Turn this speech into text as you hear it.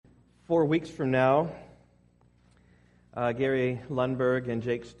4 weeks from now, Gary Lundberg and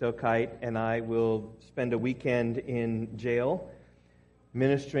Jake Stokite and I will spend a weekend in jail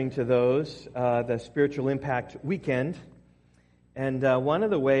ministering to those, the Spiritual Impact Weekend. And one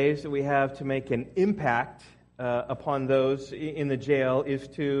of the ways that we have to make an impact upon those in the jail is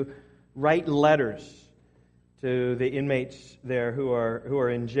to write letters to the inmates there who are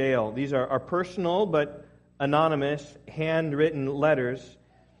in jail. These are personal but anonymous, handwritten letters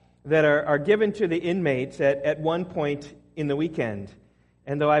that are given to the inmates at one point in the weekend.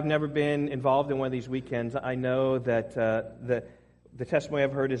 And though I've never been involved in one of these weekends, I know that the testimony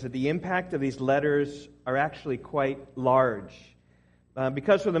I've heard is that the impact of these letters are actually quite large.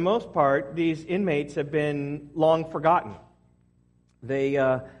 Because for the most part, these inmates have been long forgotten. They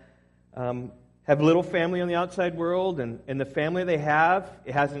have little family on the outside world, and the family they have,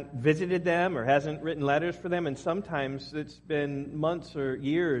 it hasn't visited them or hasn't written letters for them, and sometimes it's been months or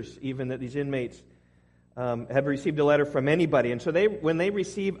years even that these inmates have received a letter from anybody. And so when they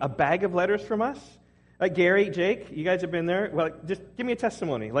receive a bag of letters from us, Gary, Jake, you guys have been there. Well, just give me a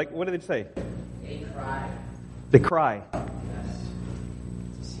testimony. Like, what do they say? They cry. They cry. Yes.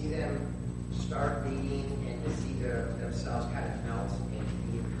 To see them start reading and to see themselves kind of melt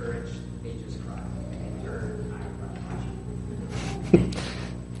and be encouraged, they just cry. And I cry.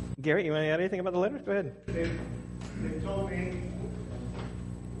 Gary, you want to add anything about the letters? Go ahead. They told me,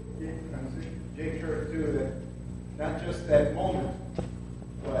 Jake heard too, that not just that moment,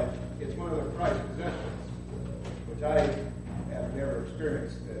 but it's one of their prized possessions, which I have never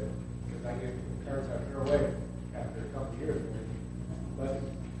experienced, because I get cards I throw away after a couple of years. But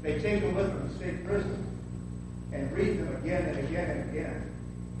they take them with them to state prison and read them again and again and again.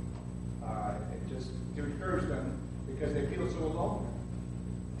 Just to encourage them, because they feel so alone.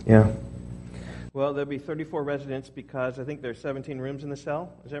 Yeah. Well, there'll be 34 residents because I think there's 17 rooms in the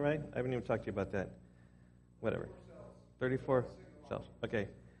cell. Is that right? I haven't even talked to you about that. Whatever. 34 cells. Okay,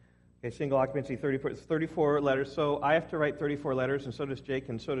 single occupancy, 34 letters. So I have to write 34 letters, and so does Jake,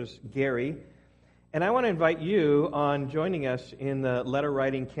 and so does Gary. And I want to invite you on joining us in the letter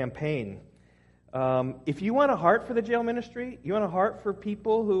writing campaign. If you want a heart for the jail ministry, you want a heart for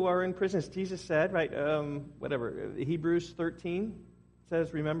people who are in prison, as Jesus said, right? Hebrews 13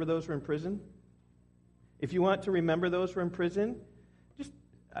 says, remember those who are in prison. If you want to remember those who are in prison,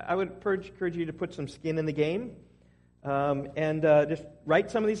 I would encourage you to put some skin in the game and just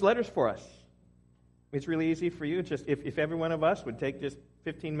write some of these letters for us. It's really easy for you. It's just if every one of us would take just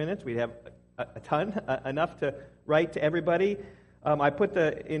 15 minutes, we'd have a ton, enough to write to everybody. I put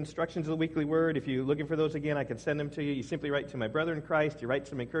the instructions of the weekly word. If you're looking for those again, I can send them to you. You simply write to my brother in Christ. You write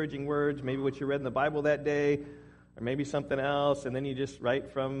some encouraging words, maybe what you read in the Bible that day, or maybe something else, and then you just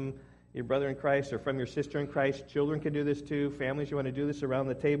write from your brother in Christ or from your sister in Christ. Children can do this too. Families, you want to do this around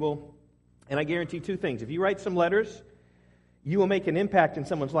the table. And I guarantee two things. If you write some letters, you will make an impact in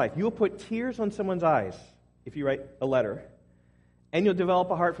someone's life. You will put tears on someone's eyes if you write a letter. And you'll develop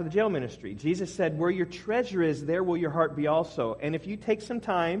a heart for the jail ministry. Jesus said, where your treasure is, there will your heart be also. And if you take some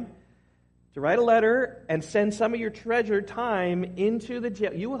time to write a letter and send some of your treasured time into the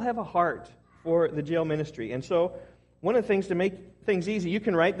jail, you will have a heart for the jail ministry. And so one of the things to make things easy, you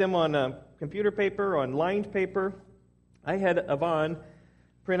can write them on computer paper, on lined paper. I had Yvonne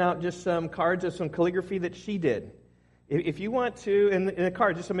print out just some cards of some calligraphy that she did. If you want to, in the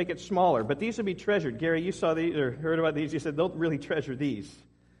card, just to make it smaller, but these will be treasured. Gary, you saw these or heard about these. You said they'll really treasure these,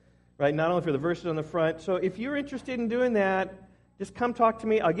 right? Not only for the verses on the front. So if you're interested in doing that, just come talk to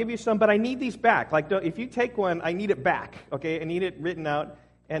me. I'll give you some, but I need these back. Like, if you take one, I need it back, okay? I need it written out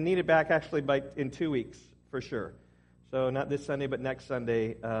and need it back actually in 2 weeks for sure. So not this Sunday, but next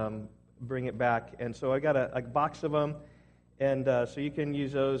Sunday, bring it back. And so I got a box of them, and so you can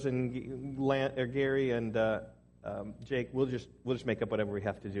use those. And Gary and Jake, we'll just make up whatever we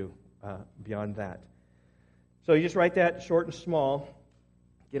have to do beyond that. So you just write that short and small,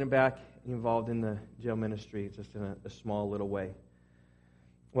 get them back involved in the jail ministry, just in a small little way.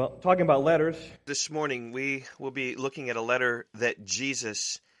 Well, talking about letters, this morning we will be looking at a letter that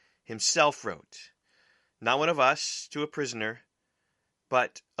Jesus himself wrote. Not one of us to a prisoner,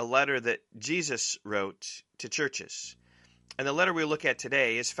 but a letter that Jesus wrote to churches. And the letter we'll look at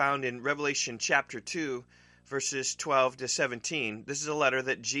today is found in Revelation chapter 2, verses 12 to 17. This is a letter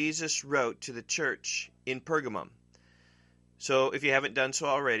that Jesus wrote to the church in Pergamum. So if you haven't done so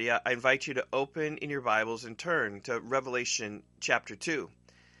already, I invite you to open in your Bibles and turn to Revelation chapter 2.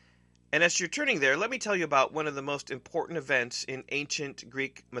 And as you're turning there, let me tell you about one of the most important events in ancient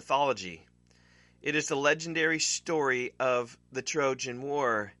Greek mythology. It is the legendary story of the Trojan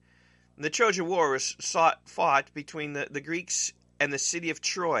War. The Trojan War was fought between the Greeks and the city of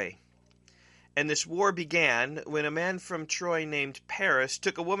Troy. And this war began when a man from Troy named Paris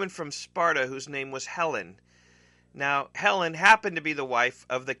took a woman from Sparta whose name was Helen. Now, Helen happened to be the wife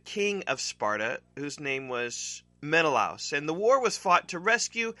of the king of Sparta, whose name was Menelaus. And the war was fought to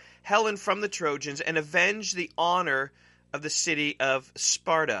rescue Helen from the Trojans and avenge the honor of the city of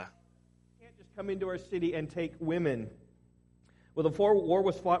Sparta. You can't just come into our city and take women. Well, the war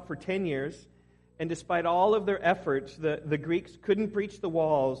was fought for 10 years, and despite all of their efforts, the Greeks couldn't breach the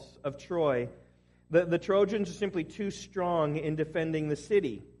walls of Troy. The Trojans were simply too strong in defending the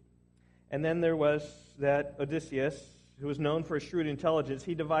city. And then there was that Odysseus, who was known for his shrewd intelligence.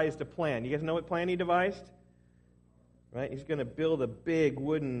 He devised a plan. You guys know what plan he devised? Right? He's going to build a big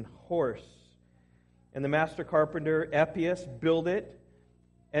wooden horse. And the master carpenter, Epius, built it.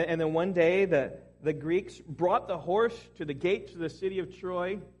 And then one day, the Greeks brought the horse to the gates of the city of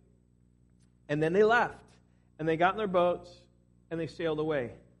Troy, and then they left. And they got in their boats, and they sailed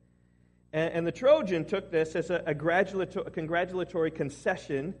away. And the Trojan took this as a congratulatory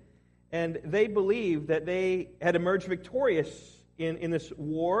concession, and they believed that they had emerged victorious in this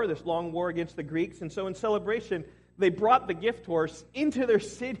war, this long war against the Greeks. And so in celebration, they brought the gift horse into their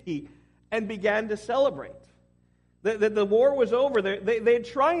city and began to celebrate. The war was over. They had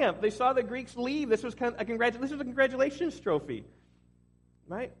triumphed. They saw the Greeks leave. This was a congratulations trophy.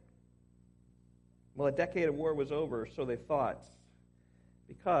 Right? Well, a decade of war was over, so they thought.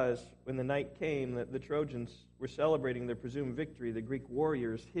 Because when the night came, the Trojans were celebrating their presumed victory, the Greek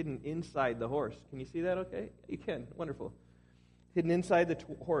warriors hidden inside the horse. Can you see that okay? You can. Wonderful. Hidden inside the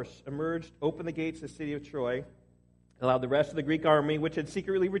horse, emerged, opened the gates of the city of Troy, allowed the rest of the Greek army, which had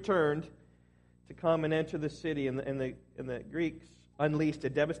secretly returned, to come and enter the city. And the Greeks unleashed a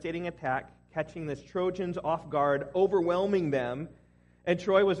devastating attack, catching the Trojans off guard, overwhelming them. And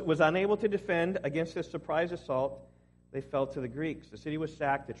Troy was unable to defend against this surprise assault. They fell to the Greeks. The city was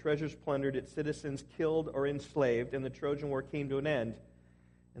sacked, the treasures plundered, its citizens killed or enslaved, and the Trojan War came to an end.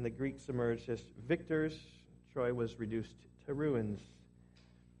 And the Greeks emerged as victors. Troy was reduced to ruins.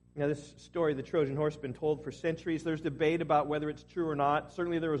 Now, this story, the Trojan horse, has been told for centuries. There's debate about whether it's true or not.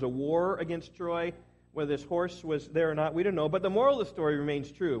 Certainly there was a war against Troy. Whether this horse was there or not, we don't know. But the moral of the story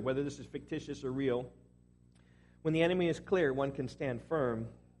remains true, whether this is fictitious or real. When the enemy is clear, one can stand firm.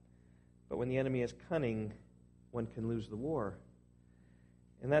 But when the enemy is cunning, one can lose the war.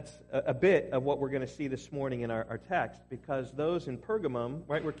 And that's a bit of what we're going to see this morning in our text, because those in Pergamum,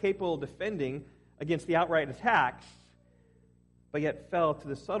 right, were capable of defending against the outright attacks, but yet fell to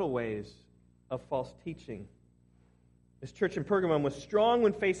the subtle ways of false teaching. This church in Pergamum was strong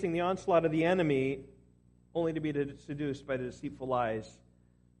when facing the onslaught of the enemy, only to be seduced by the deceitful lies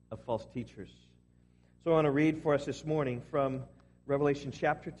of false teachers. So I want to read for us this morning from Revelation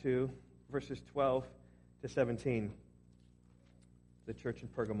chapter 2, verses 12 to 17. The church in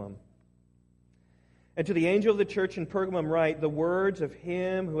Pergamum. And to the angel of the church in Pergamum write the words of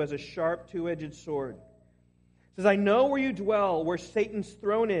him who has a sharp two-edged sword. It says, I know where you dwell, where Satan's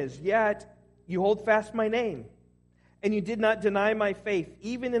throne is, yet you hold fast my name. And you did not deny my faith,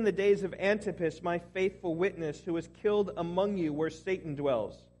 even in the days of Antipas, my faithful witness, who was killed among you where Satan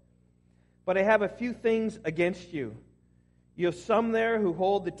dwells. But I have a few things against you. You have some there who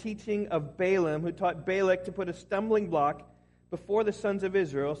hold the teaching of Balaam, who taught Balak to put a stumbling block before the sons of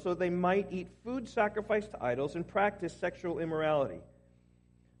Israel so they might eat food sacrificed to idols and practice sexual immorality.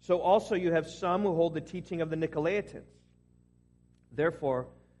 So also you have some who hold the teaching of the Nicolaitans. Therefore,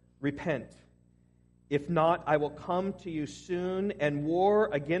 repent. If not, I will come to you soon and war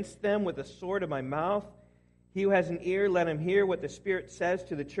against them with the sword of my mouth. He who has an ear, let him hear what the Spirit says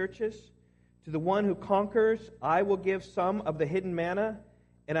to the churches. To the one who conquers, I will give some of the hidden manna,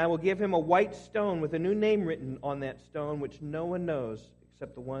 and I will give him a white stone with a new name written on that stone, which no one knows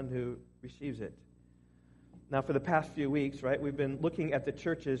except the one who receives it. Now, for the past few weeks, right, we've been looking at the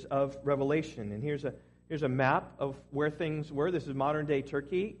churches of Revelation, and here's a map of where things were. This is modern-day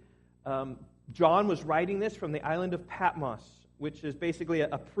Turkey. John was writing this from the island of Patmos, which is basically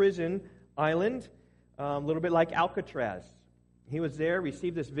a prison island, a little bit like Alcatraz. He was there,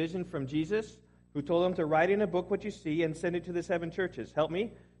 received this vision from Jesus, who told him to write in a book what you see and send it to the 7 churches. Help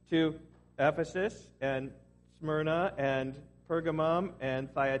me, to Ephesus and Smyrna and Pergamum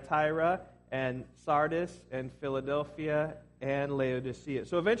and Thyatira and Sardis and Philadelphia and Laodicea.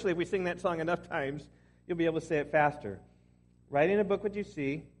 So eventually, if we sing that song enough times, you'll be able to say it faster. Write in a book what you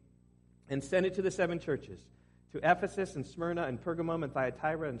see and send it to the 7 churches. To Ephesus and Smyrna and Pergamum and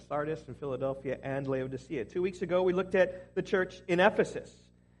Thyatira and Sardis and Philadelphia and Laodicea. 2 weeks ago, we looked at the church in Ephesus.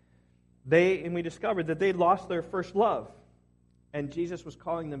 And we discovered that they lost their first love. And Jesus was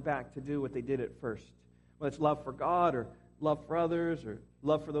calling them back to do what they did at first. Whether it's love for God or love for others or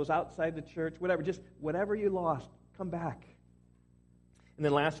love for those outside the church, whatever. Just whatever you lost, come back. And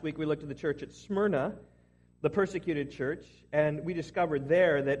then last week we looked at the church at Smyrna, the persecuted church, and we discovered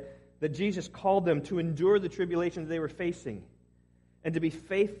there that Jesus called them to endure the tribulations they were facing and to be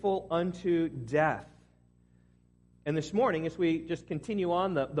faithful unto death. And this morning, as we just continue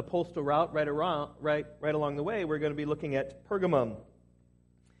on the postal route right along the way, we're going to be looking at Pergamum.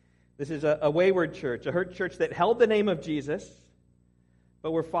 This is a wayward church, a church that held the name of Jesus,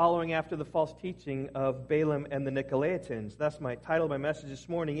 but we're following after the false teaching of Balaam and the Nicolaitans. That's my title of my message this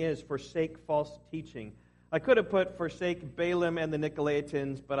morning is Forsake False Teaching. I could have put Forsake Balaam and the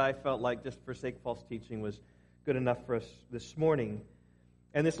Nicolaitans, but I felt like just Forsake False Teaching was good enough for us this morning.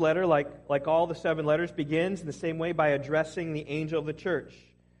 And this letter, like all the 7 letters, begins in the same way by addressing the angel of the church.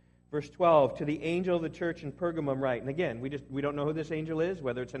 Verse 12, to the angel of the church in Pergamum write. And again, we don't know who this angel is,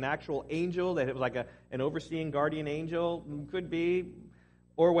 whether it's an actual angel, that it was like an overseeing guardian angel, could be,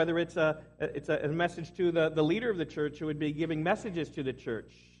 or whether it's a message to the leader of the church who would be giving messages to the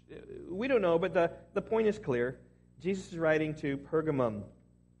church. We don't know, but the point is clear. Jesus is writing to Pergamum.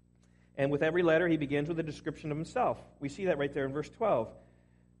 And with every letter, he begins with a description of himself. We see that right there in verse 12.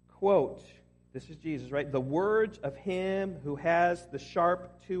 Quote, this is Jesus, right? The words of him who has the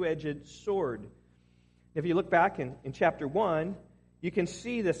sharp, two-edged sword. If you look back in chapter 1, you can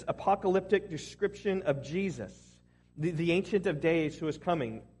see this apocalyptic description of Jesus, the Ancient of Days who is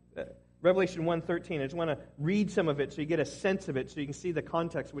coming. Revelation 1:13. I just want to read some of it so you get a sense of it, so you can see the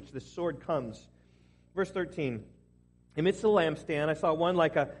context in which the sword comes. Verse 13. Amidst the lampstand, I saw one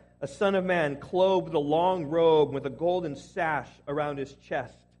like a son of man, clothed with a long robe with a golden sash around his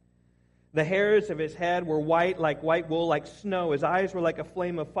chest. The hairs of his head were white like white wool, like snow. His eyes were like a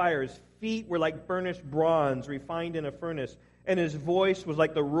flame of fire. His feet were like burnished bronze, refined in a furnace. And his voice was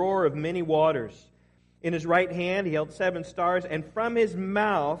like the roar of many waters. In his right hand he held 7 stars, and from his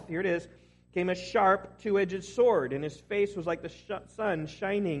mouth, here it is, came a sharp, two-edged sword. And his face was like the sun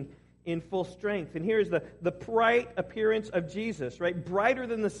shining in full strength. And here's the bright appearance of Jesus, right? Brighter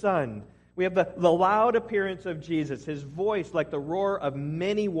than the sun. We have the loud appearance of Jesus, his voice like the roar of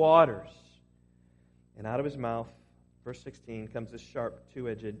many waters. And out of his mouth, verse 16, comes this sharp,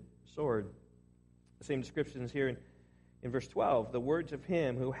 two-edged sword. The same description is here in verse 12. The words of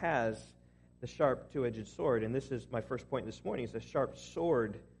him who has the sharp, two-edged sword. And this is my first point this morning, is a sharp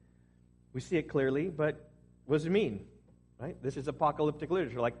sword. We see it clearly, but what does it mean? Right? This is apocalyptic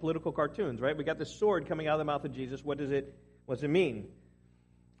literature, like political cartoons, right? We got this sword coming out of the mouth of Jesus. What does it mean?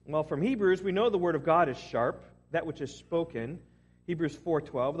 Well, from Hebrews, we know the word of God is sharp, that which is spoken. Hebrews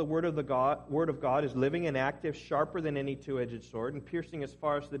 4:12, the word of God is living and active, sharper than any two-edged sword, and piercing as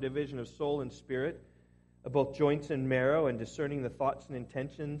far as the division of soul and spirit, of both joints and marrow, and discerning the thoughts and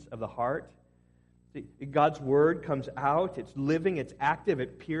intentions of the heart. God's word comes out, it's living, it's active,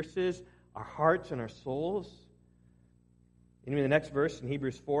 it pierces our hearts and our souls. And in the next verse, in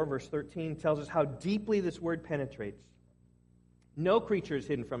Hebrews 4, verse 13, tells us how deeply this word penetrates. No creature is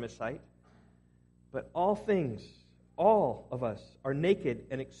hidden from his sight, but all things, all of us, are naked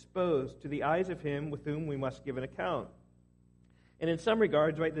and exposed to the eyes of him with whom we must give an account. And in some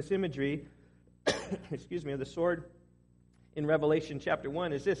regards, right, this imagery, of the sword in Revelation chapter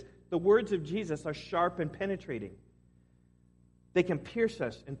 1 is this: the words of Jesus are sharp and penetrating. They can pierce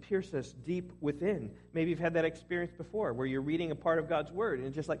us and pierce us deep within. Maybe you've had that experience before where you're reading a part of God's word and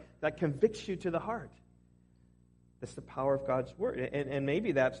it just like that convicts you to the heart. That's the power of God's word. And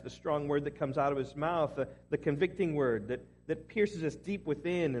maybe that's the strong word that comes out of his mouth, the convicting word that pierces us deep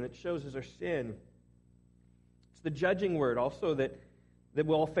within and that shows us our sin. It's the judging word also that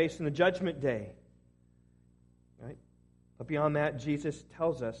we'll all face in the judgment day. Right? But beyond that, Jesus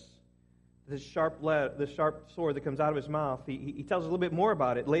tells us this sharp sword that comes out of his mouth, he tells us a little bit more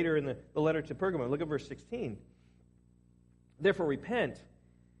about it later in the letter to Pergamum. Look at verse 16. Therefore repent,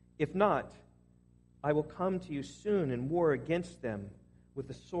 if not, I will come to you soon and war against them with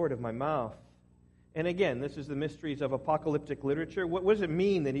the sword of my mouth. And again, this is the mysteries of apocalyptic literature. What does it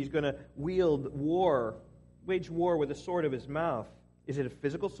mean that he's going to wage war with the sword of his mouth? Is it a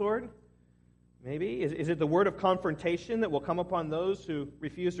physical sword? Maybe. Is it the word of confrontation that will come upon those who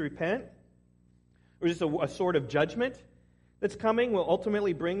refuse to repent? Or is this a sword of judgment that's coming, will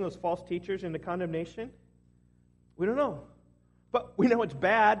ultimately bring those false teachers into condemnation? We don't know. But we know it's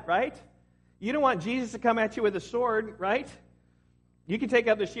bad, right? You don't want Jesus to come at you with a sword, right? You can take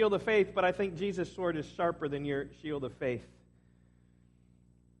out the shield of faith, but I think Jesus' sword is sharper than your shield of faith.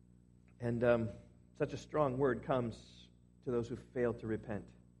 And such a strong word comes to those who fail to repent.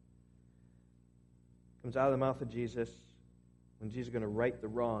 It comes out of the mouth of Jesus when Jesus is going to right the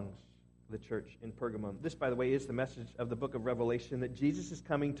wrongs the church in Pergamum. This, by the way, is the message of the book of Revelation, that Jesus is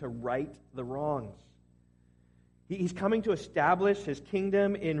coming to right the wrongs. He's coming to establish his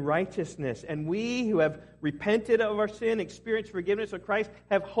kingdom in righteousness. And we who have repented of our sin, experienced forgiveness of Christ,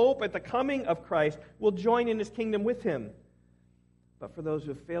 have hope at the coming of Christ, will join in his kingdom with him. But for those who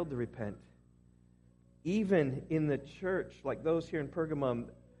have failed to repent, even in the church, like those here in Pergamum,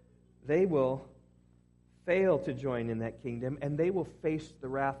 they will fail to join in that kingdom, and they will face the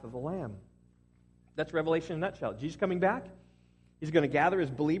wrath of the Lamb. That's Revelation in a nutshell. Jesus coming back. He's going to gather his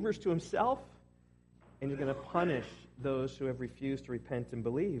believers to himself, and he's going to punish those who have refused to repent and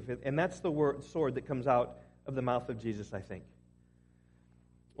believe. And that's the sword that comes out of the mouth of Jesus, I think.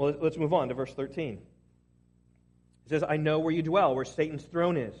 Well, let's move on to verse 13. It says, I know where you dwell, where Satan's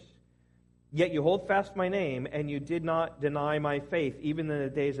throne is. Yet you hold fast my name, and you did not deny my faith, even in the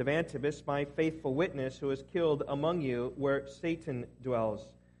days of Antipas, my faithful witness, who was killed among you, where Satan dwells.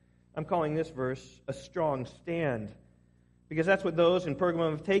 I'm calling this verse a strong stand, because that's what those in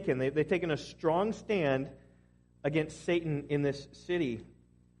Pergamum have taken. They've taken a strong stand against Satan in this city.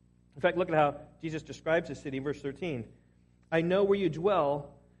 In fact, look at how Jesus describes the city, verse 13. I know where you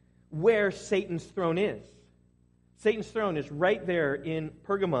dwell, where Satan's throne is. Satan's throne is right there in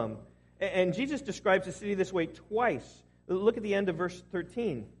Pergamum. And Jesus describes the city this way twice. Look at the end of verse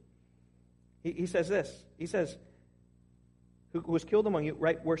 13. He says this. He says, who was killed among you,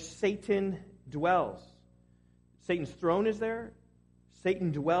 right, where Satan dwells. Satan's throne is there.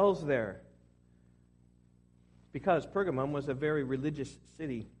 Satan dwells there. Because Pergamum was a very religious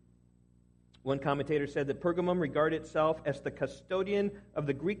city. One commentator said that Pergamum regarded itself as the custodian of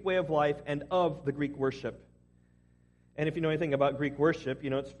the Greek way of life and of the Greek worship. And if you know anything about Greek worship, you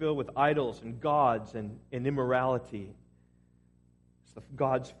know it's filled with idols and gods and immorality. It's the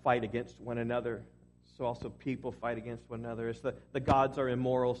gods fight against one another, so also people fight against one another. It's the gods are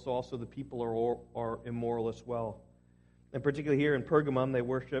immoral, so also the people are immoral as well. And particularly here in Pergamum, they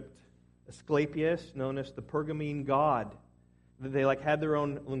worshipped Asclepius, known as the Pergamene god. They had their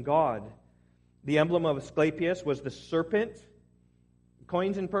own god. The emblem of Asclepius was the serpent.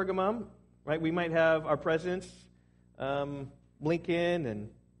 Coins in Pergamum, right? We might have our presidents, Lincoln and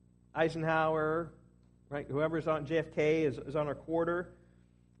Eisenhower, right? Whoever's on JFK is on our quarter.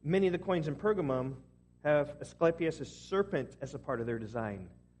 Many of the coins in Pergamum have Asclepius' serpent as a part of their design.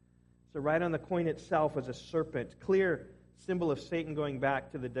 So right on the coin itself was a serpent, clear symbol of Satan going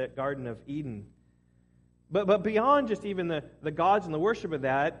back to the Garden of Eden. But beyond just even the gods and the worship of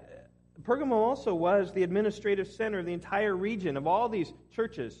that, Pergamum also was the administrative center of the entire region of all these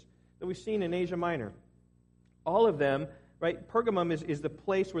churches that we've seen in Asia Minor. All of them, right? Pergamum is the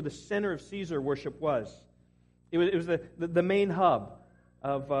place where the center of Caesar worship was. It was the main hub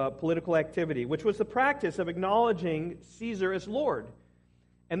of political activity, which was the practice of acknowledging Caesar as Lord.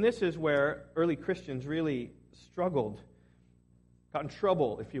 And this is where early Christians really struggled, got in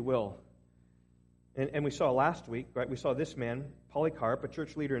trouble, if you will. And we saw last week, right? We saw this man, Polycarp, a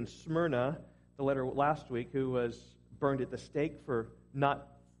church leader in Smyrna, the letter last week, who was burned at the stake for not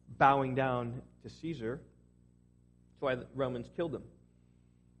bowing down to Caesar. That's why the Romans killed him.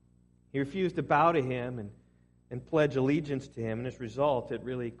 He refused to bow to him and pledge allegiance to him, and as a result, it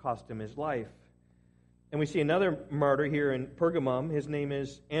really cost him his life. And we see another martyr here in Pergamum. His name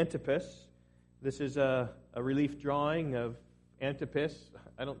is Antipas. This is a relief drawing of Antipas.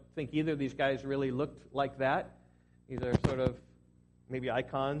 I don't think either of these guys really looked like that. These are sort of maybe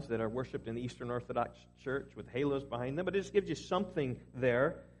icons that are worshipped in the Eastern Orthodox Church with halos behind them, but it just gives you something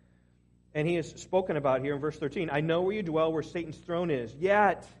there. And he is spoken about here in verse 13. I know where you dwell, where Satan's throne is.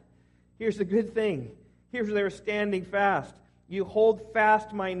 Yet, here's the good thing. Here's where they're standing fast. You hold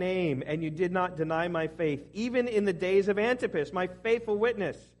fast my name, and you did not deny my faith, even in the days of Antipas, my faithful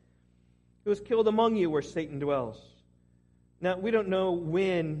witness, who was killed among you where Satan dwells. Now, we don't know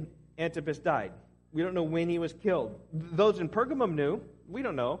when Antipas died. We don't know when he was killed. Those in Pergamum knew. We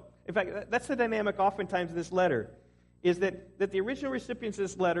don't know. In fact, that's the dynamic oftentimes of this letter, is that the original recipients of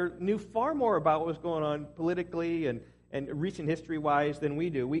this letter knew far more about what was going on politically and recent history-wise than we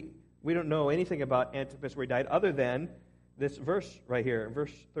do. We don't know anything about Antipas where he died other than this verse right here,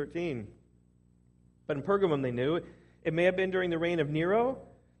 verse 13. But in Pergamum they knew. It may have been during the reign of Nero.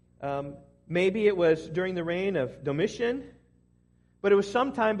 Maybe it was during the reign of Domitian. But it was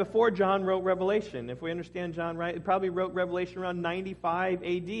sometime before John wrote Revelation. If we understand John right, he probably wrote Revelation around 95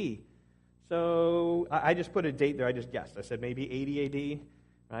 AD. So I just put a date there. I just guessed. I said maybe 80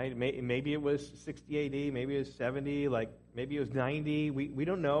 AD. Right? Maybe it was 60 AD. Maybe it was 70. Maybe it was 90. We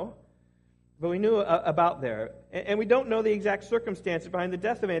don't know. But we knew about there. And we don't know the exact circumstances behind the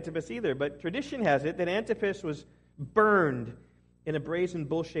death of Antipas either. But tradition has it that Antipas was burned in a brazen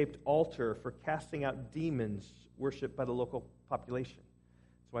bull-shaped altar for casting out demons worshipped by the local population.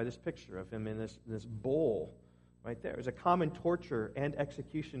 That's why this picture of him in this bowl right there is a common torture and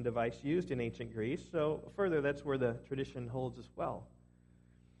execution device used in ancient Greece. So further, that's where the tradition holds as well.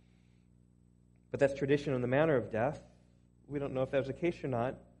 But that's tradition on the manner of death. We don't know if that was the case or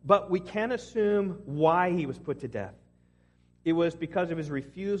not. But we can assume why he was put to death. It was because of his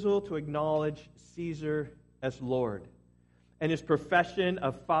refusal to acknowledge Caesar as Lord and his profession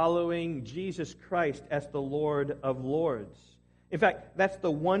of following Jesus Christ as the Lord of Lords. In fact, that's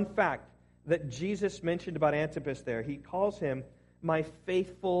the one fact that Jesus mentioned about Antipas there. He calls him my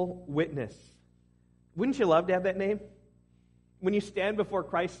faithful witness. Wouldn't you love to have that name? When you stand before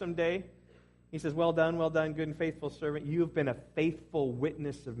Christ someday, he says, well done, good and faithful servant. You have been a faithful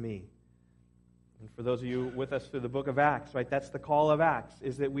witness of me. And for those of you with us through the book of Acts, right, that's the call of Acts,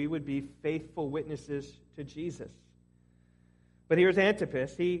 is that we would be faithful witnesses to Jesus. But here's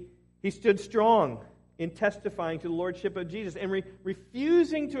Antipas. He stood strong in testifying to the lordship of Jesus and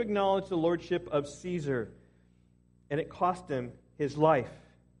refusing to acknowledge the lordship of Caesar. And it cost him his life.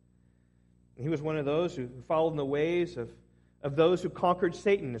 And he was one of those who followed in the ways of those who conquered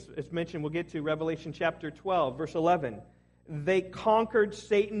Satan. As mentioned, we'll get to Revelation chapter 12, verse 11. They conquered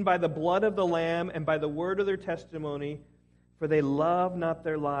Satan by the blood of the Lamb and by the word of their testimony, for they loved not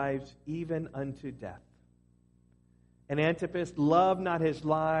their lives even unto death. And Antipas loved not his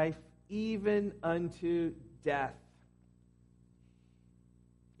life even unto death.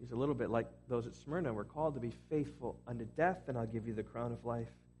 He's a little bit like those at Smyrna. We're called to be faithful unto death, and I'll give you the crown of life.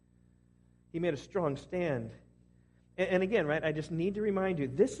 He made a strong stand. And again, right, I just need to remind you,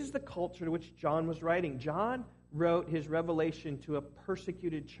 this is the culture to which John was writing. John wrote his revelation to a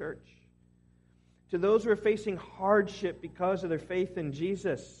persecuted church, to those who are facing hardship because of their faith in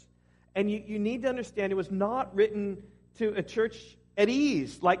Jesus. And you need to understand, it was not written to a church at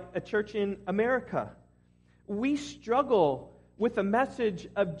ease, like a church in America. We struggle with a message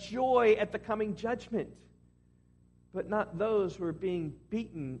of joy at the coming judgment, but not those who are being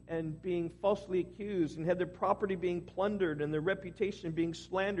beaten and being falsely accused and had their property being plundered and their reputation being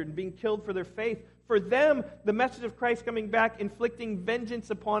slandered and being killed for their faith. For them, the message of Christ coming back, inflicting vengeance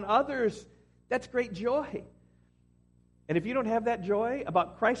upon others, that's great joy. And if you don't have that joy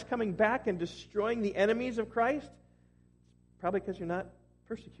about Christ coming back and destroying the enemies of Christ, probably because you're not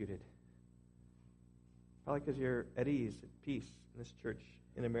persecuted. Probably because you're at ease, at peace in this church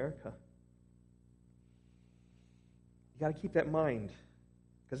in America. You got to keep that in mind,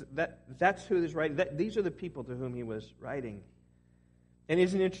 because that's who is writing. These are the people to whom he was writing. And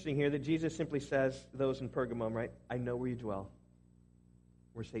isn't it interesting here that Jesus simply says, those in Pergamum, right, I know where you dwell,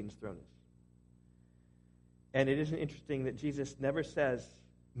 where Satan's throne is. And it isn't interesting that Jesus never says,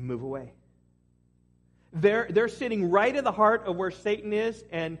 move away. They're sitting right in the heart of where Satan is,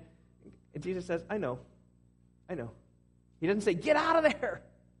 and Jesus says, I know. He doesn't say, get out of there.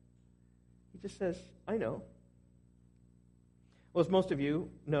 He just says, I know. Well, as most of you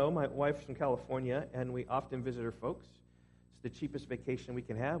know, my wife's from California, and we often visit her folks. It's the cheapest vacation we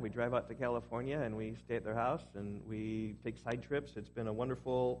can have. We drive out to California, and we stay at their house, and we take side trips. It's been a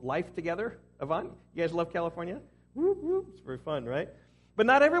wonderful life together. Yvonne, you guys love California? Whoop, whoop. It's very fun, right? But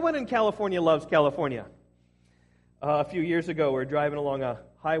not everyone in California loves California. A few years ago, we were driving along a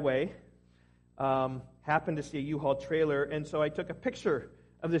highway, happened to see a U-Haul trailer, and so I took a picture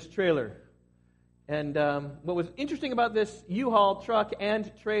of this trailer. And what was interesting about this U-Haul truck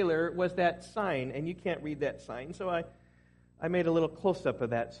and trailer was that sign, and you can't read that sign, so I made a little close-up of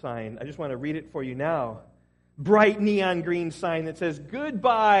that sign. I just want to read it for you now. Bright neon green sign that says,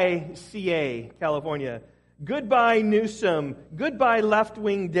 goodbye, CA, California. Goodbye, Newsom. Goodbye,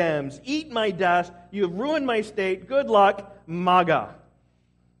 left-wing Dems. Eat my dust. You have ruined my state. Good luck, MAGA.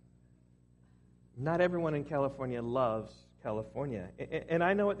 Not everyone in California loves California. And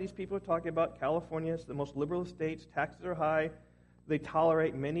I know what these people are talking about. California is the most liberal of states. Taxes are high. They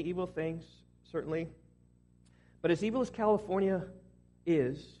tolerate many evil things, certainly. But as evil as California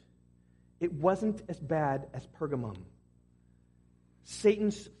is, it wasn't as bad as Pergamum.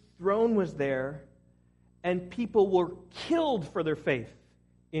 Satan's throne was there, and people were killed for their faith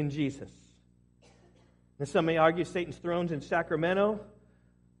in Jesus. And some may argue Satan's throne's in Sacramento,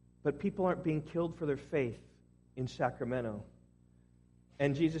 but people aren't being killed for their faith in Sacramento.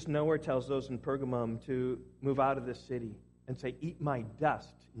 And Jesus nowhere tells those in Pergamum to move out of this city and say, eat my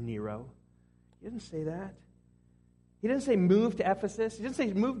dust, Nero. He doesn't say that. He doesn't say move to Ephesus. He doesn't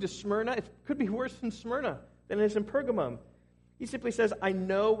say move to Smyrna. It could be worse in Smyrna than it is in Pergamum. He simply says, I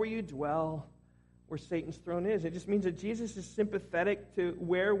know where you dwell, where Satan's throne is. It just means that Jesus is sympathetic to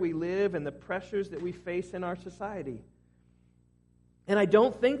where we live and the pressures that we face in our society. And I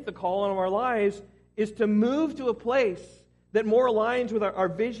don't think the call on our lives is to move to a place that more aligns with our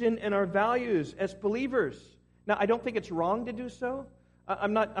vision and our values as believers. Now, I don't think it's wrong to do so.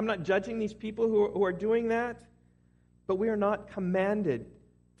 I'm not judging these people who are doing that. But we are not commanded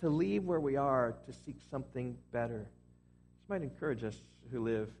to leave where we are to seek something better. This might encourage us who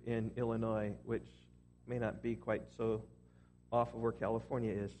live in Illinois, which may not be quite so off of where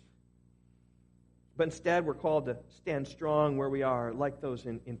California is. But instead, we're called to stand strong where we are, like those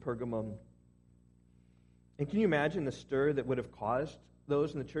in Pergamum. And can you imagine the stir that would have caused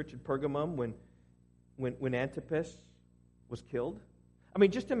those in the church at Pergamum when Antipas was killed? I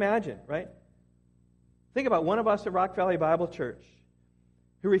mean, just imagine, right? Think about one of us at Rock Valley Bible Church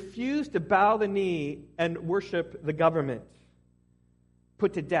who refused to bow the knee and worship the government,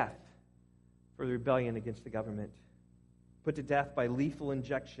 put to death for the rebellion against the government, put to death by lethal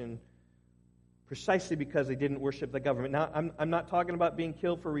injection precisely because they didn't worship the government. Now, I'm not talking about being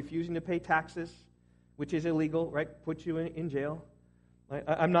killed for refusing to pay taxes, which is illegal, right? Put you in jail.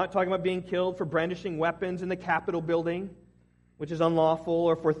 I'm not talking about being killed for brandishing weapons in the Capitol building, which is unlawful,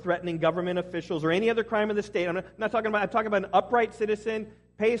 or for threatening government officials or any other crime of the state. I'm talking about an upright citizen,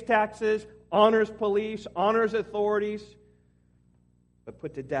 pays taxes, honors police, honors authorities, but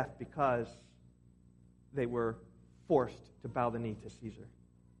put to death because they were forced to bow the knee to Caesar.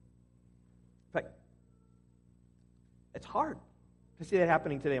 In fact, it's hard to see that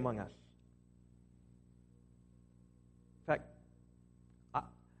happening today among us. In fact,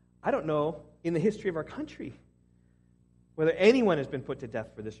 I don't know in the history of our country whether anyone has been put to death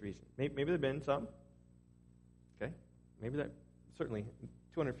for this reason. Maybe there have been some. Okay? Maybe that, certainly, in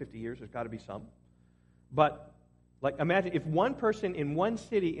 250 years, there's got to be some. But, imagine if one person in one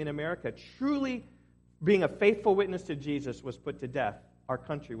city in America truly being a faithful witness to Jesus was put to death, our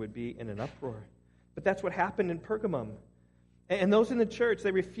country would be in an uproar. But that's what happened in Pergamum. And those in the church,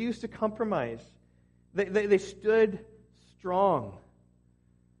 they refused to compromise. They stood strong.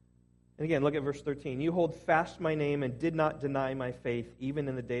 And again, look at verse 13. You hold fast my name and did not deny my faith, even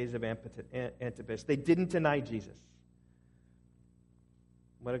in the days of Antipas. They didn't deny Jesus.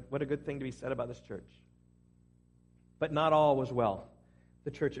 What a good thing to be said about this church. But not all was well.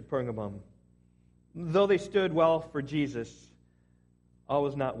 The church at Pergamum. Though they stood well for Jesus, all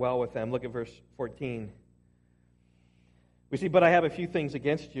was not well with them. Look at verse 14. We see, but I have a few things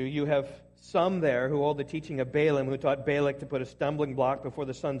against you. You have some there who hold the teaching of Balaam, who taught Balak to put a stumbling block before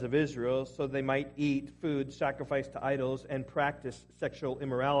the sons of Israel so they might eat food sacrificed to idols and practice sexual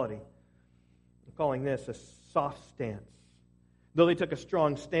immorality. I'm calling this a soft stance. Though they took a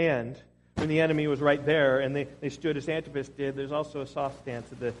strong stand when the enemy was right there and they stood as Antipas did, there's also a soft stance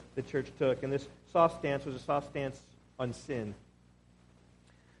that the church took. And this soft stance was a soft stance on sin.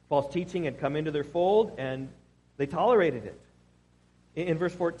 False teaching had come into their fold and they tolerated it. In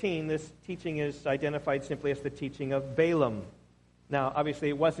verse 14, this teaching is identified simply as the teaching of Balaam. Now, obviously,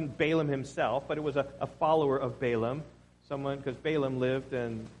 it wasn't Balaam himself, but it was a follower of Balaam. Because Balaam lived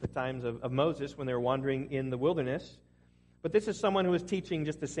in the times of Moses when they were wandering in the wilderness. But this is someone who was teaching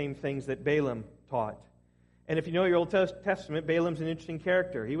just the same things that Balaam taught. And if you know your Old Testament, Balaam's an interesting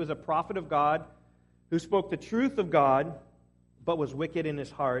character. He was a prophet of God who spoke the truth of God, but was wicked in his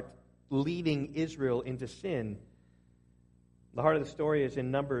heart, leading Israel into sin. The heart of the story is in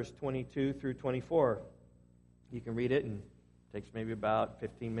Numbers 22 through 24. You can read it, and it takes maybe about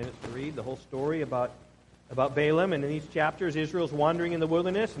 15 minutes to read the whole story about Balaam. And in these chapters, Israel's wandering in the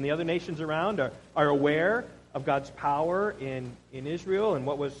wilderness, and the other nations around are aware of God's power in Israel and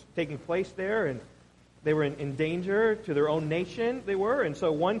what was taking place there. And they were in danger to their own nation, they were. And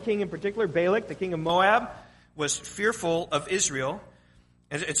so one king in particular, Balak, the king of Moab, was fearful of Israel.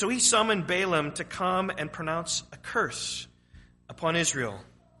 And so he summoned Balaam to come and pronounce a curse upon Israel.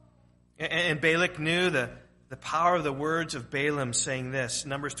 And Balak knew the power of the words of Balaam, saying this,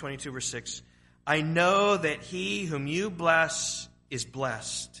 Numbers 22, verse 6, I know that he whom you bless is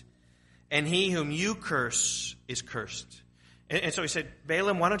blessed, and he whom you curse is cursed. And so he said,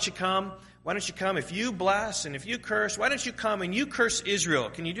 Balaam, why don't you come? Why don't you come? If you bless and if you curse, why don't you come and you curse Israel?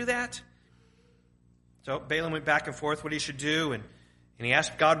 Can you do that? So Balaam went back and forth what he should do, and he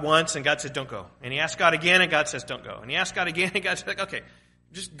asked God once, and God said, don't go. And he asked God again, and God says, don't go. And he asked God again, and God said, okay,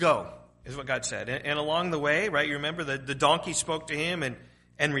 just go, is what God said. And along the way, right, you remember the donkey spoke to him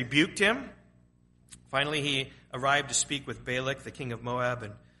and rebuked him. Finally, he arrived to speak with Balak, the king of Moab,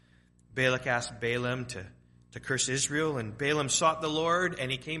 and Balak asked Balaam to curse Israel. And Balaam sought the Lord,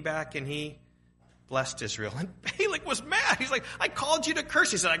 and he came back, and he blessed Israel. And Balak was mad. He's like, I called you to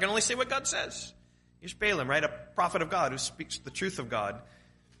curse. He said, I can only say what God says. Here's Balaam, right? A prophet of God who speaks the truth of God.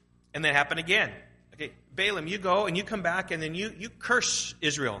 And that happened again. Okay, Balaam, you go and you come back and then you curse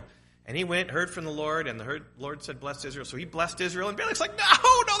Israel. And he went, heard from the Lord, and the Lord said, bless Israel. So he blessed Israel, and Balak's like,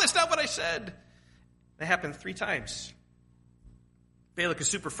 no, that's not what I said. That happened 3 times. Balak is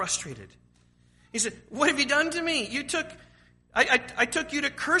super frustrated. He said, what have you done to me? I took you to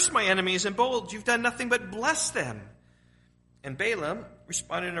curse my enemies, and behold, you've done nothing but bless them. And Balaam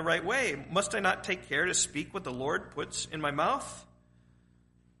responded in the right way. Must I not take care to speak what the Lord puts in my mouth?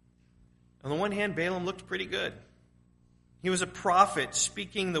 On the one hand, Balaam looked pretty good. He was a prophet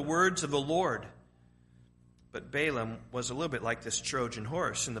speaking the words of the Lord. But Balaam was a little bit like this Trojan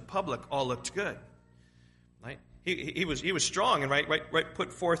horse, and the public all looked good. Right? He was strong and right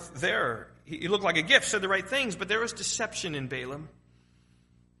put forth there. He looked like a gift, said the right things, but there was deception in Balaam.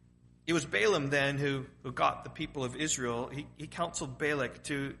 It was Balaam then who got the people of Israel. He counseled Balak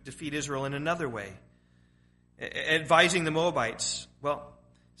to defeat Israel in another way, advising the Moabites, well,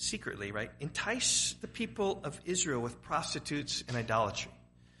 secretly, right? Entice the people of Israel with prostitutes and idolatry.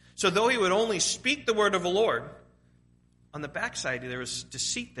 So though he would only speak the word of the Lord, on the backside there was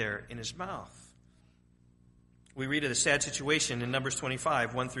deceit there in his mouth. We read of the sad situation in Numbers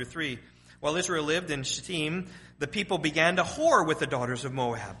 25, 1-3. While Israel lived in Shittim, the people began to whore with the daughters of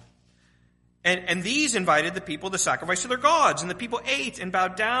Moab. And these invited the people to sacrifice to their gods, and the people ate and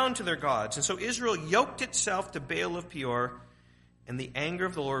bowed down to their gods. And so Israel yoked itself to Baal of Peor, and the anger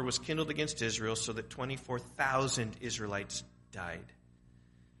of the Lord was kindled against Israel, so that 24,000 Israelites died.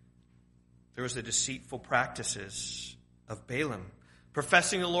 There was the deceitful practices of Balaam,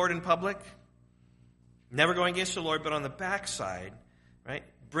 professing the Lord in public, never going against the Lord, but on the backside, right,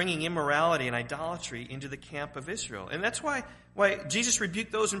 bringing immorality and idolatry into the camp of Israel. And that's why Jesus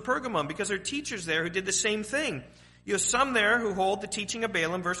rebuked those in Pergamum, because there are teachers there who did the same thing. You have some there who hold the teaching of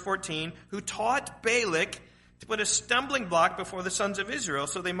Balaam, verse 14, who taught Balak to put a stumbling block before the sons of Israel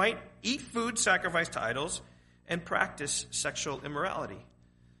so they might eat food sacrificed to idols and practice sexual immorality.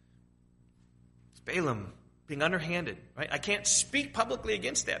 It's Balaam being underhanded, right? I can't speak publicly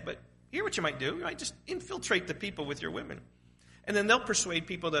against that, but here what you might do, you might just infiltrate the people with your women. And then they'll persuade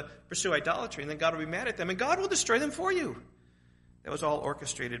people to pursue idolatry, and then God will be mad at them, and God will destroy them for you. That was all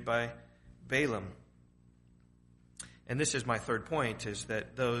orchestrated by Balaam. And this is my third point, is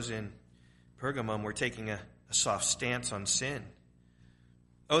that those in Pergamum were taking a soft stance on sin.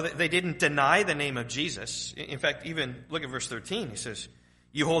 Oh, they didn't deny the name of Jesus. In fact, even look at verse 13. He says,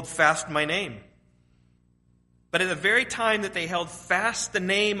 you hold fast my name. But at the very time that they held fast the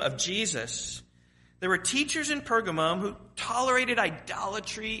name of Jesus, there were teachers in Pergamum who tolerated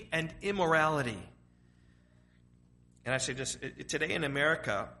idolatry and immorality. And I say this, today in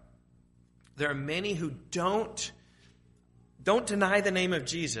America, there are many who don't deny the name of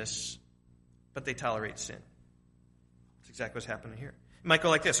Jesus, but they tolerate sin. That's exactly what's happening here. It might go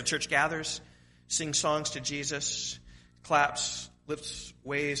like this. A church gathers, sings songs to Jesus, claps, lifts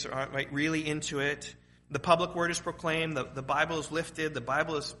waves, aren't right, really into it. The public word is proclaimed, the Bible is lifted, the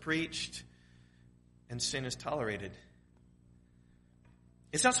Bible is preached, and sin is tolerated.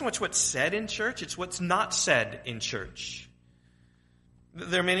 It's not so much what's said in church, it's what's not said in church.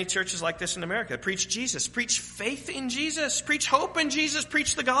 There are many churches like this in America. Preach Jesus, preach faith in Jesus, preach hope in Jesus,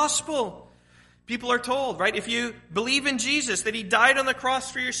 preach the gospel. People are told, right, if you believe in Jesus, that he died on the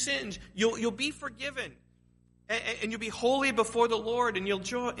cross for your sins, you'll be forgiven. And you'll be holy before the Lord, and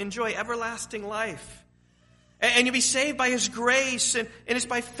you'll enjoy everlasting life. And you'll be saved by his grace, and it's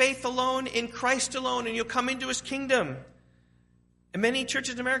by faith alone, in Christ alone, and you'll come into his kingdom. And many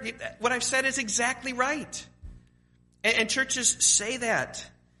churches in America, what I've said is exactly right. And churches say that,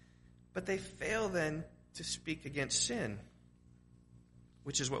 but they fail then to speak against sin,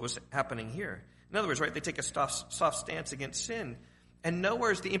 which is what was happening here. In other words, right, they take a soft stance against sin, and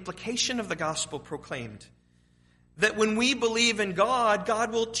nowhere is the implication of the gospel proclaimed. That when we believe in God,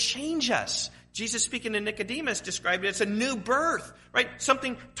 God will change us. Jesus, speaking to Nicodemus, described it as a new birth, right?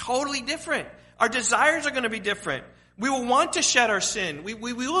 Something totally different. Our desires are going to be different. We will want to shed our sin. We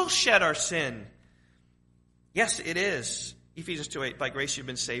will shed our sin. Yes, it is. Ephesians 2:8, by grace you've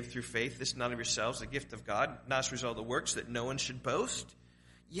been saved through faith. This is not of yourselves, the gift of God, not as a result of the works, that no one should boast.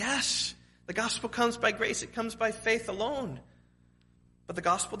 Yes, the gospel comes by grace. It comes by faith alone. But the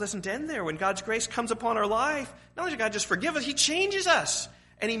gospel doesn't end there. When God's grace comes upon our life, not only does God just forgive us, he changes us.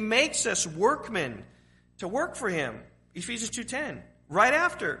 And he makes us workmen to work for him. Ephesians 2:10, right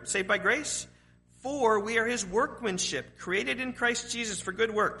after, saved by grace. For we are his workmanship, created in Christ Jesus for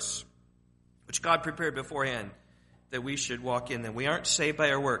good works, which God prepared beforehand that we should walk in them. We aren't saved by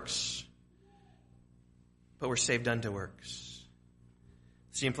our works, but we're saved unto works.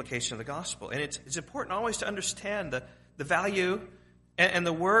 It's the implication of the gospel. And it's important always to understand the value And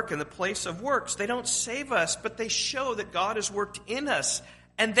the work and the place of works, they don't save us, but they show that God has worked in us,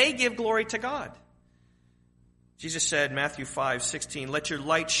 and they give glory to God. Jesus said, Matthew 5:16, "Let your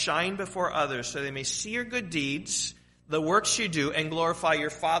light shine before others so they may see your good deeds, the works you do, and glorify your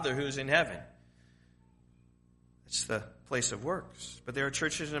Father who is in heaven." It's the place of works. But there are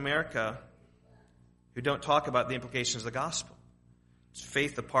churches in America who don't talk about the implications of the gospel. It's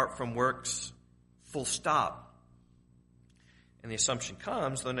faith apart from works, full stop. And the assumption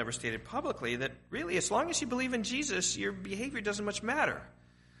comes, though never stated publicly, that really as long as you believe in Jesus, your behavior doesn't much matter.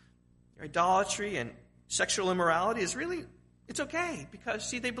 Your idolatry and sexual immorality is really, it's okay because,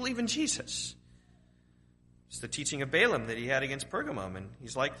 see, they believe in Jesus. It's the teaching of Balaam that he had against Pergamum, and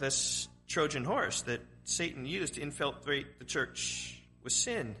he's like this Trojan horse that Satan used to infiltrate the church with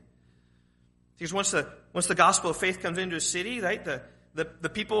sin. Because once the gospel of faith comes into a city, right, the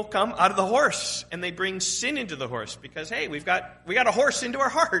people come out of the horse and they bring sin into the horse because, hey, we got a horse into our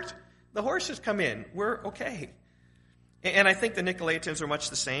heart. The horse has come in. We're okay. And I think the Nicolaitans are much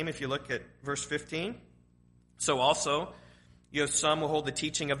the same if you look at verse 15. So also, you have some who hold the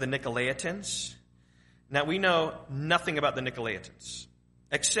teaching of the Nicolaitans. Now, we know nothing about the Nicolaitans,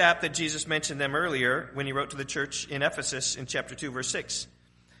 except that Jesus mentioned them earlier when he wrote to the church in Ephesus in chapter 2, verse 6.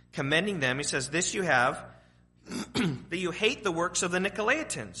 Commending them, he says, "This you have, that you hate the works of the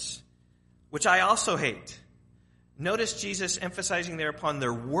Nicolaitans, which I also hate." Notice Jesus emphasizing there upon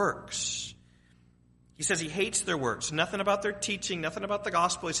their works. He says he hates their works. Nothing about their teaching, nothing about the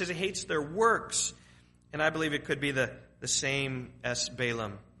gospel. He says he hates their works. And I believe it could be the same as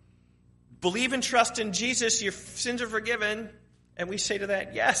Balaam. Believe and trust in Jesus, your sins are forgiven. And we say to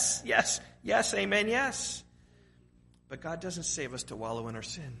that, yes, yes, yes, amen, yes. But God doesn't save us to wallow in our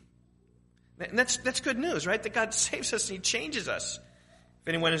sin. And that's good news, right? That God saves us and he changes us. If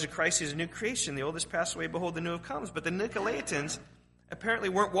anyone is in Christ, he is a new creation. The old has passed away, behold, the new have come. But the Nicolaitans apparently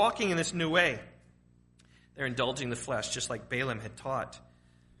weren't walking in this new way. They're indulging the flesh, just like Balaam had taught.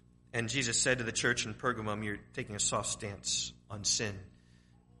 And Jesus said to the church in Pergamum, you're taking a soft stance on sin,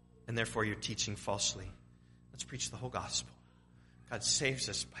 and therefore you're teaching falsely. Let's preach the whole gospel. God saves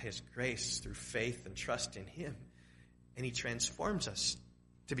us by his grace through faith and trust in him. And he transforms us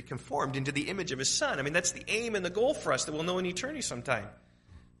to be conformed into the image of his Son. I mean, that's the aim and the goal for us that we'll know in eternity sometime.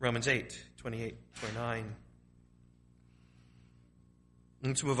 Romans 8, 28, 29.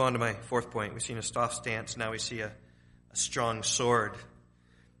 Let's move on to my fourth point. We've seen a soft stance. Now we see a strong sword.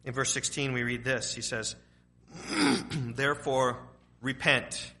 In verse 16, we read this. He says, "Therefore,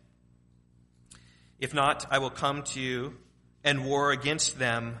 repent. If not, I will come to you and war against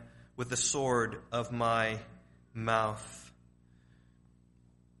them with the sword of my mouth."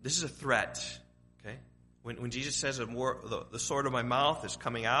 This is a threat. Okay, when Jesus says the sword of my mouth is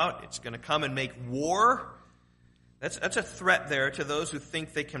coming out, it's going to come and make war. That's a threat there to those who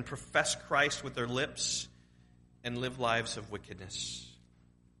think they can profess Christ with their lips and live lives of wickedness.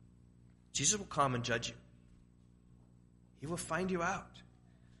 Jesus will come and judge you. He will find you out.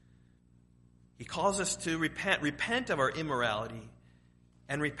 He calls us to repent. Repent of our immorality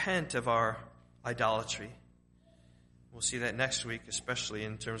and repent of our idolatry. We'll see that next week, especially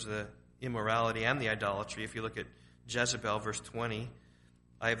in terms of the immorality and the idolatry. If you look at Jezebel, verse 20,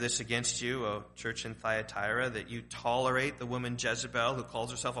 "I have this against you, O church in Thyatira, that you tolerate the woman Jezebel, who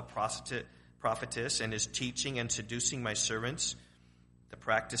calls herself a prophetess and is teaching and seducing my servants to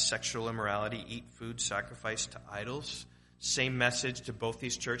practice sexual immorality, eat food sacrificed to idols." Same message to both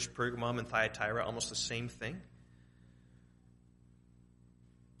these churches, Pergamum and Thyatira, almost the same thing.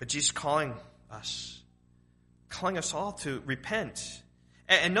 But Jesus calling us all to repent.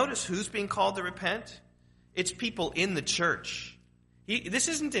 And notice who's being called to repent. It's people in the church. This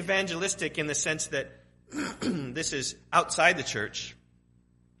isn't evangelistic in the sense that this is outside the church.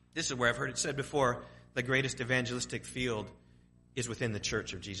 This is where I've heard it said before, the greatest evangelistic field is within the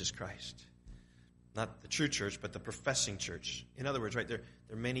church of Jesus Christ. Not the true church, but the professing church. In other words, right, there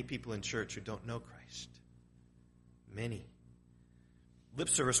are many people in church who don't know Christ. Many. Lip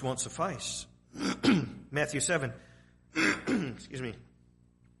service won't suffice. Matthew 7. Excuse me.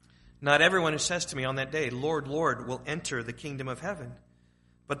 "Not everyone who says to me on that day, 'Lord, Lord,' will enter the kingdom of heaven,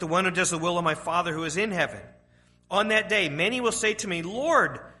 but the one who does the will of my Father who is in heaven. On that day, many will say to me,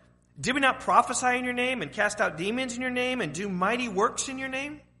 'Lord, did we not prophesy in your name and cast out demons in your name and do mighty works in your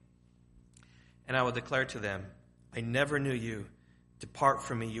name?' And I will declare to them, 'I never knew you. Depart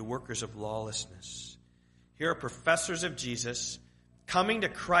from me, you workers of lawlessness.'" Here are professors of Jesus coming to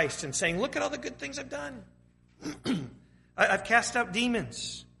Christ and saying, "Look at all the good things I've done. I've cast out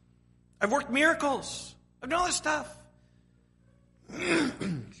demons. I've worked miracles. I've done all this stuff."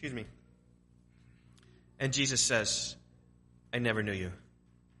 Excuse me. And Jesus says, I never knew you,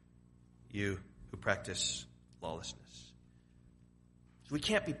 you who practice lawlessness. We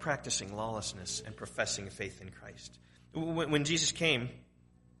can't be practicing lawlessness and professing faith in Christ. When Jesus came,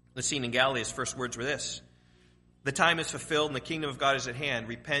 the scene in Galilee, his first words were this: the time is fulfilled and the kingdom of God is at hand.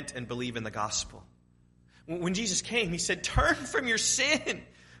 Repent and believe in the gospel. When Jesus came, he said, turn from your sin.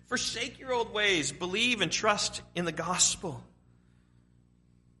 Forsake your old ways. Believe and trust in the gospel.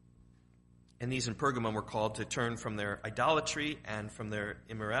 And these in Pergamum were called to turn from their idolatry and from their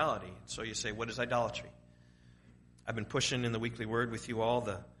immorality. So you say, what is idolatry? I've been pushing in the weekly word with you all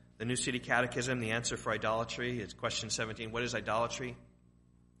the New City Catechism. The answer for idolatry is question 17. What is idolatry?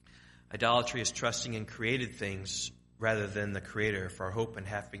 Idolatry is trusting in created things rather than the Creator for our hope and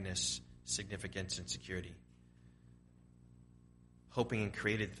happiness, significance, and security. Hoping in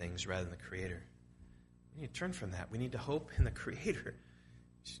created things rather than the Creator. We need to turn from that. We need to hope in the Creator.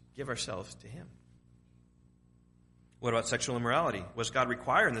 Just give ourselves to Him. What about sexual immorality? Was God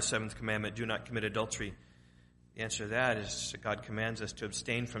require in the seventh commandment, do not commit adultery? The answer to that is that God commands us to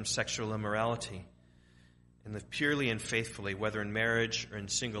abstain from sexual immorality and live purely and faithfully, whether in marriage or in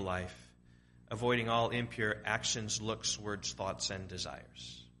single life, avoiding all impure actions, looks, words, thoughts, and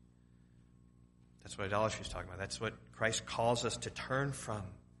desires. That's what idolatry is talking about. That's what Christ calls us to turn from.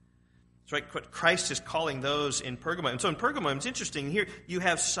 That's right, what Christ is calling those in Pergamum. And so in Pergamum, it's interesting. Here you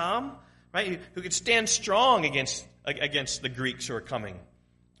have some, right, who could stand strong against the Greeks who are coming.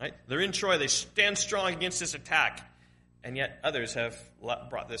 Right? They're in Troy. They stand strong against this attack. And yet others have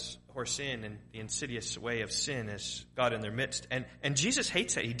brought this horse in, and the insidious way of sin is God in their midst. And Jesus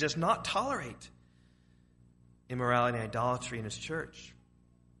hates it. He does not tolerate immorality and idolatry in his church.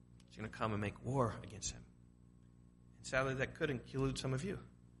 He's going to come and make war against him. And sadly, that could include some of you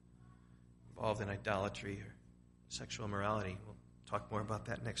involved in idolatry or sexual immorality. We'll talk more about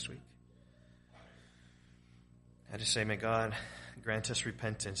that next week. I just say, may God grant us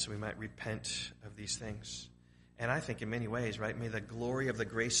repentance so we might repent of these things. And I think in many ways, right, may the glory of the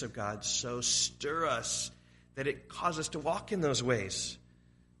grace of God so stir us that it causes us to walk in those ways.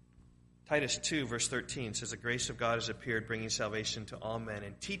 Titus 2, verse 13 says, the grace of God has appeared, bringing salvation to all men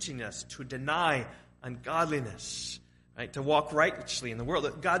and teaching us to deny ungodliness, right, to walk righteously in the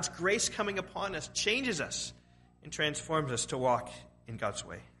world. God's grace coming upon us changes us and transforms us to walk in God's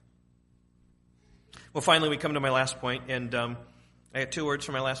way. Well, finally, we come to my last point, and I got two words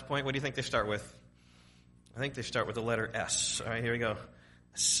for my last point. What do you think they start with? I think they start with the letter S. All right, here we go.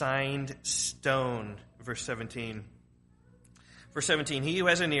 Assigned stone, verse 17. Verse 17, he who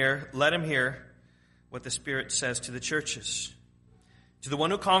has an ear, let him hear what the Spirit says to the churches. To the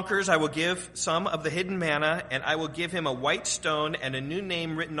one who conquers, I will give some of the hidden manna, and I will give him a white stone and a new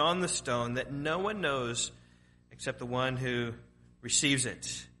name written on the stone that no one knows except the one who receives it.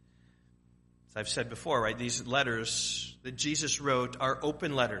 As I've said before, right, these letters that Jesus wrote are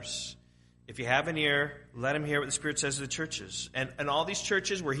open letters. If you have an ear, let him hear what the Spirit says to the churches. And all these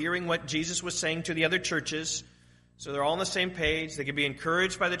churches were hearing what Jesus was saying to the other churches. So they're all on the same page. They can be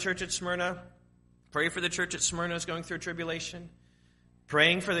encouraged by the church at Smyrna. Pray for the church at Smyrna that's going through tribulation.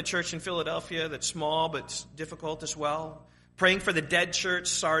 Praying for the church in Philadelphia that's small but difficult as well. Praying for the dead church,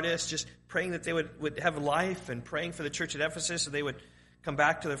 Sardis, just praying that they would have life, and praying for the church at Ephesus that they would come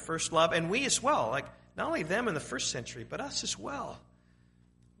back to their first love. And we as well, like not only them in the first century, but us as well.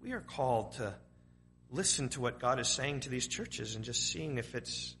 We are called to listen to what God is saying to these churches and just seeing if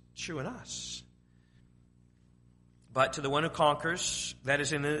it's true in us. But to the one who conquers, that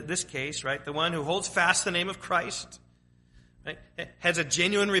is in this case, right, the one who holds fast the name of Christ, right, has a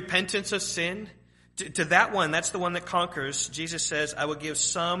genuine repentance of sin, to that one, that's the one that conquers, Jesus says, I will give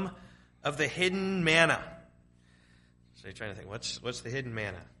some of the hidden manna. So you're trying to think, what's the hidden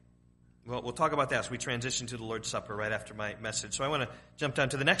manna? Well, we'll talk about that as we transition to the Lord's Supper right after my message. So I want to jump down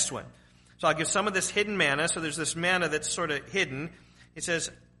to the next one. So I'll give some of this hidden manna. So there's this manna that's sort of hidden. It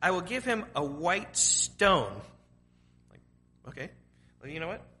says, I will give him a white stone. Like, okay, well, you know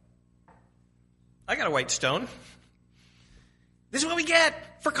what? I got a white stone. This is what we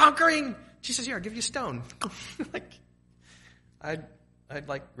get for conquering. She says, here, I'll give you a stone. Like, I'd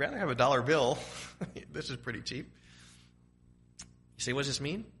rather have a $1 bill. This is pretty cheap. You say, what does this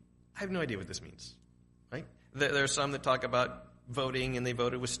mean? I have no idea what this means, right? There are some that talk about voting, and they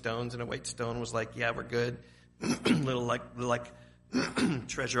voted with stones, and a white stone was like, yeah, we're good. Little like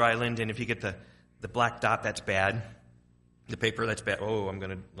Treasure Island, and if you get the black dot, that's bad. The paper, that's bad. Oh,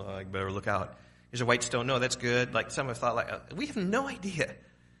 I better look out. Here's a white stone. No, that's good. Like some have thought, we have no idea.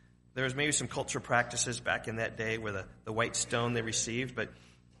 There was maybe some cultural practices back in that day where the white stone they received, but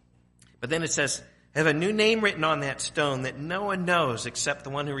then it says, have a new name written on that stone that no one knows except the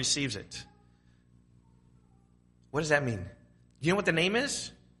one who receives it. What does that mean? Do you know what the name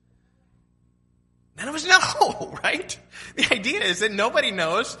is? None of us know, right? The idea is that nobody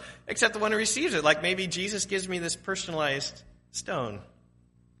knows except the one who receives it. Like maybe Jesus gives me this personalized stone.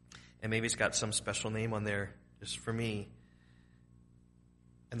 And maybe it's got some special name on there just for me.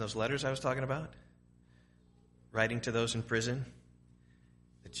 And those letters I was talking about, writing to those in prison,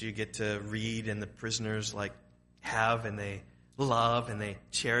 that you get to read and the prisoners like have and they love and they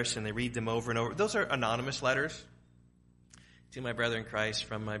cherish and they read them over and over. Those are anonymous letters. To my brother in Christ,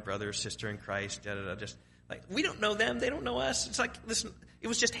 from my brother or sister in Christ, just like we don't know them, they don't know us. It's like listen, it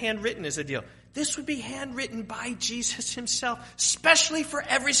was just handwritten as a deal. This would be handwritten by Jesus himself, especially for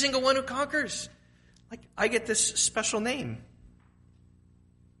every single one who conquers. Like I get this special name.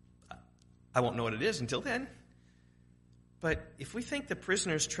 I won't know what it is until then. But if we think the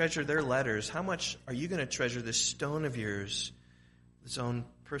prisoners treasure their letters, how much are you going to treasure this stone of yours, its own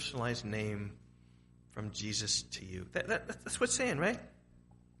personalized name from Jesus to you? That's what it's saying, right?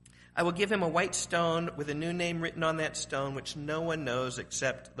 I will give him a white stone with a new name written on that stone, which no one knows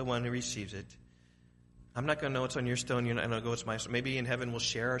except the one who receives it. I'm not going to know what's on your stone. You're not going to go, it's my stone. Maybe in heaven we'll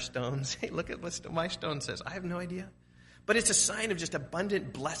share our stones. Hey, look at what my stone says. I have no idea. But it's a sign of just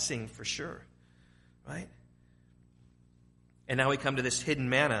abundant blessing for sure, right? And now we come to this hidden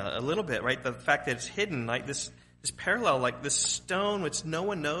manna a little bit, right? The fact that it's hidden, like this parallel, like this stone which no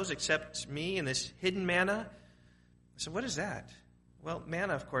one knows except me, and this hidden manna. So what is that? Well,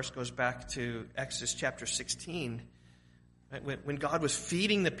 manna, of course, goes back to Exodus chapter 16, right? When God was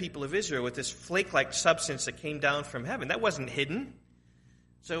feeding the people of Israel with this flake-like substance that came down from heaven. That wasn't hidden.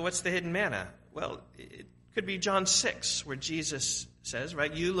 So what's the hidden manna? Well, it could be John 6, where Jesus says,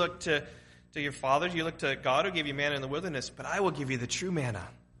 right, you look to your fathers, you look to God who gave you manna in the wilderness, but I will give you the true manna.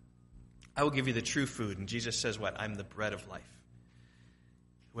 I will give you the true food. And Jesus says what? I'm the bread of life.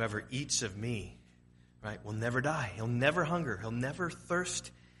 Whoever eats of me, right, will never die. He'll never hunger. He'll never thirst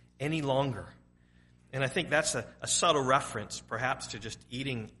any longer. And I think that's a subtle reference, perhaps, to just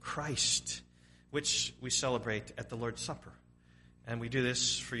eating Christ, which we celebrate at the Lord's Supper. And we do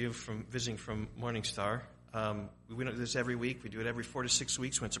this for you from visiting from Morning Star. We don't do this every week. We do it every 4 to 6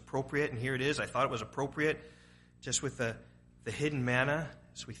 weeks when it's appropriate. And here it is. I thought it was appropriate just with the hidden manna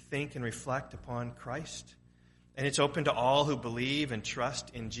as we think and reflect upon Christ. And it's open to all who believe and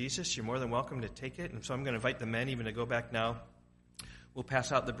trust in Jesus. You're more than welcome to take it. And so I'm going to invite the men even to go back now. We'll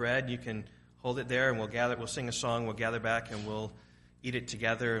pass out the bread. You can hold it there and we'll sing a song. We'll gather back and we'll eat it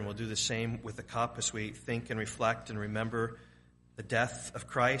together. And we'll do the same with the cup as we think and reflect and remember the death of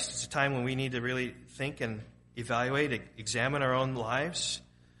Christ. It's a time when we need to really think and evaluate, examine our own lives,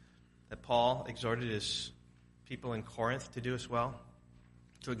 that Paul exhorted his people in Corinth to do as well,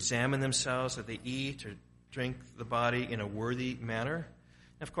 to examine themselves, that they eat or drink the body in a worthy manner.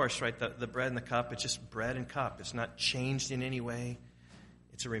 And of course, right, the bread and the cup, it's just bread and cup. It's not changed in any way.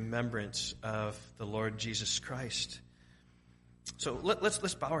 It's a remembrance of the Lord Jesus Christ. So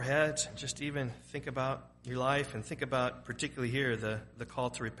let's bow our heads and just even think about your life and think about, particularly here, the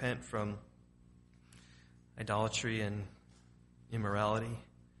call to repent from idolatry and immorality.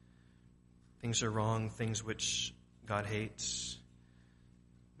 Things are wrong, things which God hates.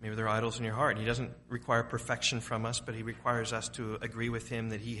 Maybe they're idols in your heart. He doesn't require perfection from us, but he requires us to agree with him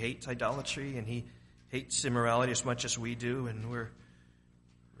that he hates idolatry and he hates immorality as much as we do, and we're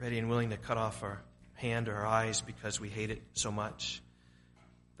ready and willing to cut off our hand or our eyes because we hate it so much.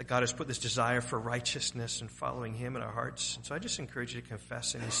 That God has put this desire for righteousness and following him in our hearts. And so I just encourage you to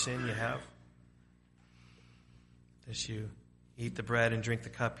confess any sin you have. As you eat the bread and drink the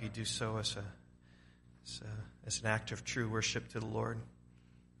cup, you do so as an act of true worship to the Lord.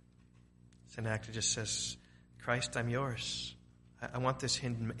 It's an act that just says, Christ, I'm yours. I want this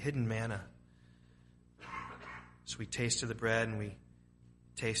hidden manna. So we taste of the bread and we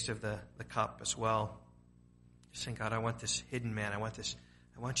taste of the cup as well. Just saying, God, I want this hidden manna.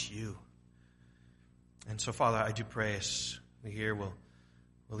 I want you. And so, Father, I do pray as we here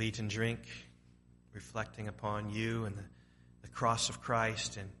we'll eat and drink, reflecting upon you and the cross of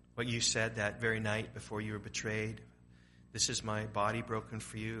Christ and what you said that very night before you were betrayed. This is my body broken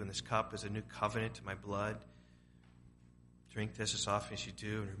for you, and this cup is a new covenant to my blood. Drink this as often as you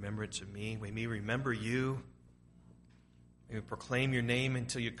do in remembrance of me. May we remember you. May we proclaim your name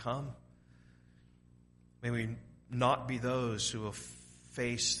until you come. May we not be those who will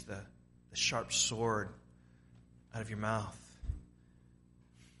face the sharp sword out of your mouth.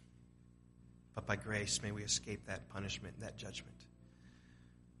 But by grace, may we escape that punishment and that judgment.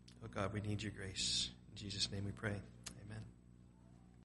 Oh God, we need your grace. In Jesus' name we pray.